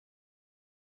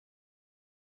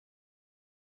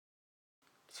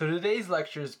So today's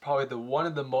lecture is probably one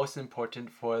of the most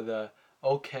important for the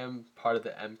Ochem part of the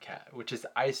MCAT, which is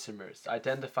isomers,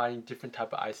 identifying different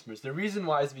type of isomers. The reason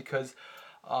why is because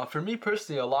for me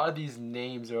personally, a lot of these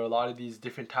names or a lot of these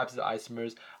different types of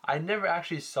isomers, I never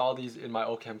actually saw these in my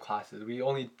Ochem classes. We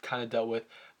only kind of dealt with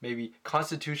maybe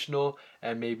constitutional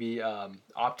and maybe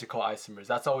optical isomers.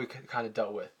 That's all we kind of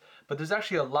dealt with. But there's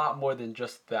actually a lot more than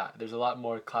just that. There's a lot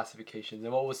more classifications.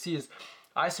 And what we'll see is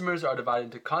isomers are divided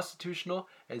into constitutional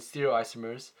and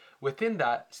stereoisomers. Within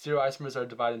that, stereoisomers are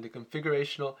divided into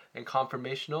configurational and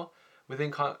conformational.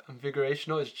 Within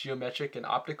configurational is geometric and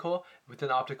optical.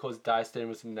 Within optical is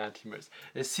diastereomers and enantiomers.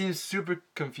 It seems super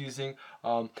confusing,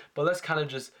 but let's kind of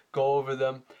just go over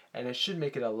them, and it should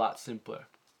make it a lot simpler.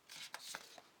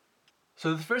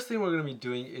 So the first thing we're going to be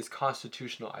doing is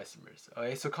constitutional isomers.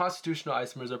 Okay, so constitutional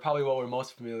isomers are probably what we're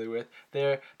most familiar with.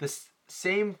 They're the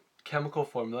same chemical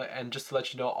formula, and just to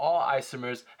let you know, all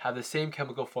isomers have the same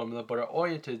chemical formula but are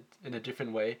oriented in a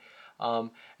different way.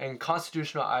 And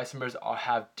constitutional isomers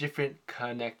have different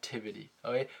connectivity.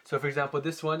 Okay, so for example,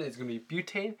 this one is going to be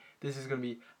butane, this is going to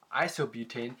be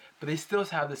isobutane, but they still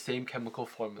have the same chemical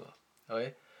formula.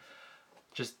 Okay,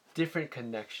 just different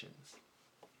connections.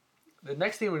 The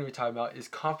next thing we're going to be talking about is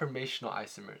conformational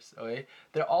isomers. Okay,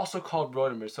 they're also called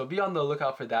rotamers, so be on the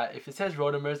lookout for that. If it says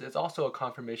rotamers, it's also a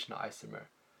conformational isomer.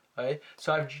 Okay,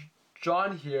 so I've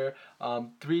drawn here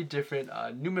 3 different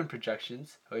Newman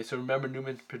projections. Okay, so remember,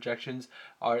 Newman projections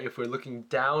are if we're looking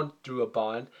down through a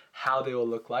bond, how they will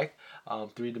look like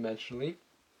 3-dimensionally.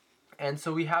 And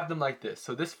so we have them like this.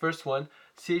 So this first one,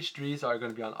 CH3s are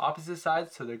going to be on opposite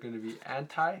sides, so they're going to be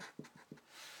anti.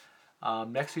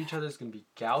 Next to each other is going to be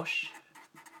gauche,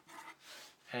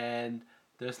 and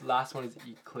this last one is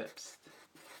eclipsed.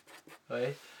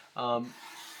 Okay,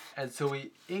 and so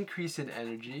we increase in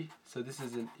energy. So this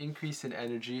is an increase in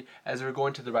energy as we're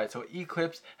going to the right. So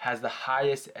eclipse has the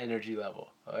highest energy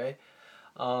level. Okay,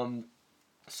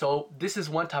 so this is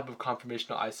one type of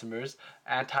conformational isomers,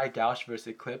 anti-gauche versus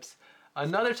eclipse.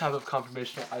 Another type of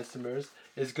conformational isomers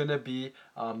is going to be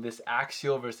this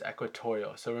axial versus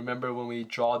equatorial. So remember, when we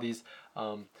draw these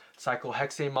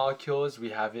cyclohexane molecules, we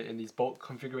have it in these bolt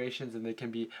configurations, and they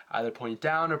can be either pointing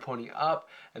down or pointing up,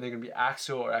 and they're going to be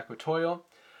axial or equatorial.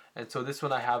 And so this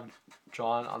one I have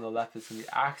drawn on the left is going to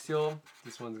be axial,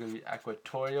 this one's going to be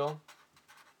equatorial.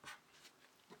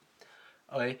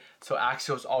 Okay, so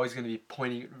axial is always going to be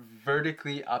pointing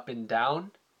vertically up and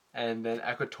down, and then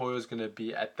equatorial is going to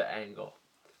be at the angle.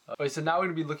 Okay, so now we're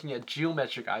going to be looking at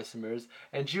geometric isomers,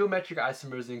 and geometric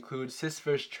isomers include cis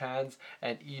versus trans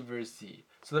and E versus Z.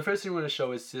 So the first thing we're going to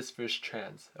show is cis versus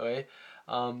trans. Okay,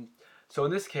 so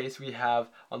in this case we have,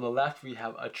 on the left we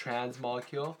have a trans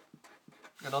molecule,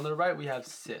 and on the right we have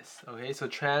cis. Okay, so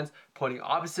trans pointing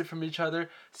opposite from each other,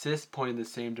 cis pointing the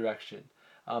same direction.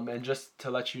 And just to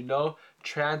let you know,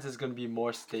 trans is going to be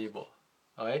more stable.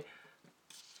 Okay.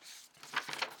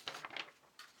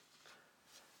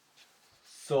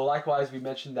 So likewise, we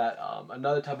mentioned that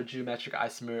another type of geometric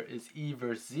isomer is E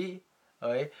versus Z.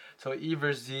 Okay, so E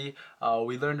versus Z,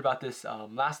 we learned about this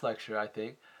last lecture, I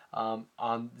think.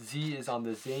 On Z is on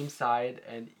the same side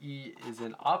and E is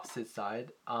an opposite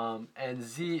side, and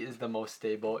Z is the most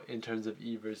stable in terms of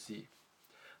E versus Z.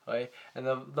 Okay, and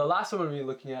the last one we're going to be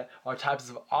looking at are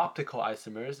types of optical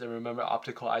isomers. And remember,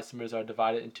 optical isomers are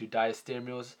divided into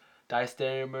diastereomers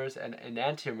and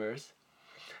enantiomers.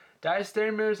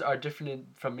 Diastereomers are different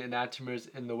from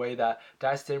enantiomers in the way that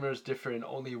diastereomers differ in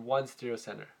only one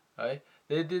stereocenter. Right?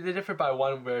 They differ by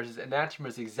one, whereas enantiomer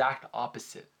is the exact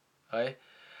opposite. Right?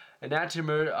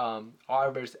 Enantiomer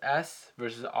R versus S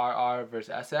versus RR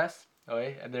versus SS.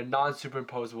 Okay? And they're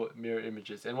non-superimposable mirror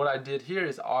images. And what I did here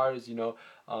is R is,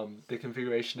 the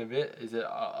configuration of it. Is it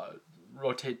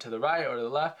rotate to the right or to the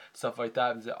left? Stuff like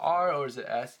that. Is it R or is it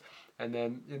S? And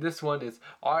then in this one it's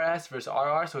RS versus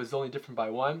RR, so it's only different by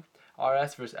 1.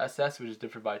 RS versus SS, which is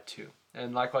different by 2.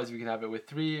 And likewise, we can have it with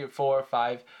 3, 4,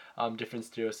 5 different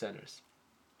stereocenters.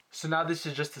 So now this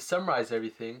is just to summarize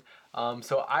everything.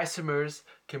 So isomers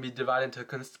can be divided into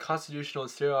constitutional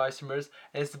and stereoisomers,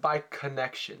 and it's by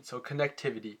connection, so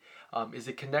connectivity. Is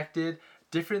it connected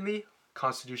differently,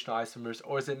 constitutional isomers,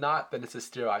 or is it not? Then it's a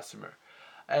stereoisomer.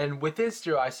 And within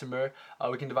stereoisomer,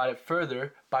 we can divide it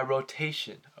further by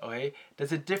rotation. Okay,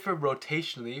 does it differ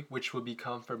rotationally, which will be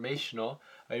conformational?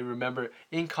 Okay, remember,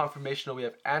 in conformational we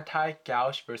have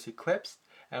anti-gauche versus eclipsed,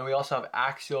 and we also have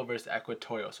axial versus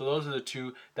equatorial. So those are the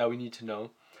 2 that we need to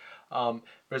know.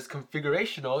 Whereas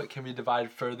configurational, it can be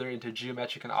divided further into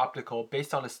geometric and optical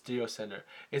based on a stereocenter.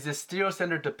 Is it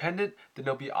stereocenter dependent? Then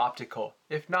it'll be optical.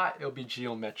 If not, it'll be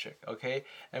geometric. Okay,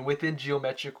 and within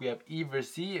geometric we have E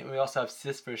versus Z, and we also have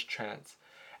cis versus trans.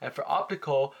 And for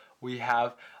optical, we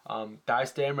have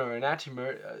diastereomer or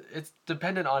enantiomer. It's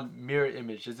dependent on mirror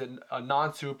image. Is it a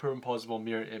non-superimposable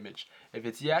mirror image? If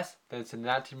it's yes, then it's an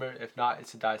enantiomer. If not,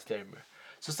 it's a diastereomer.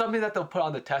 So something that they'll put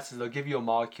on the test is they'll give you a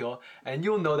molecule, and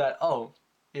you'll know that, oh,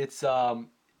 it's a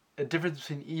difference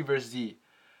between E versus Z.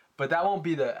 But that won't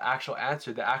be the actual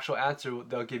answer. The actual answer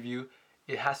they'll give you,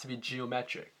 it has to be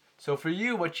geometric. So for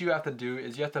you, what you have to do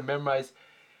is you have to memorize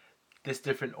this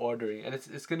different ordering. And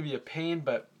it's going to be a pain,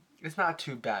 but it's not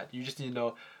too bad. You just need to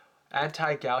know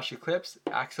anti-Gauss eclipse,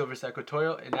 axial versus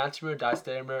equatorial, enantiomer,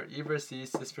 diastereomer, E versus Z,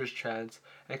 cis versus trans,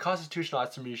 and constitutional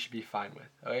isomer you should be fine with.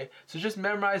 Okay, so just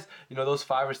memorize those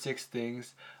 5 or 6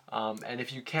 things, and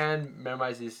if you can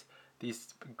memorize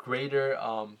these greater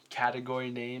category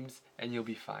names, and you'll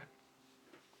be fine.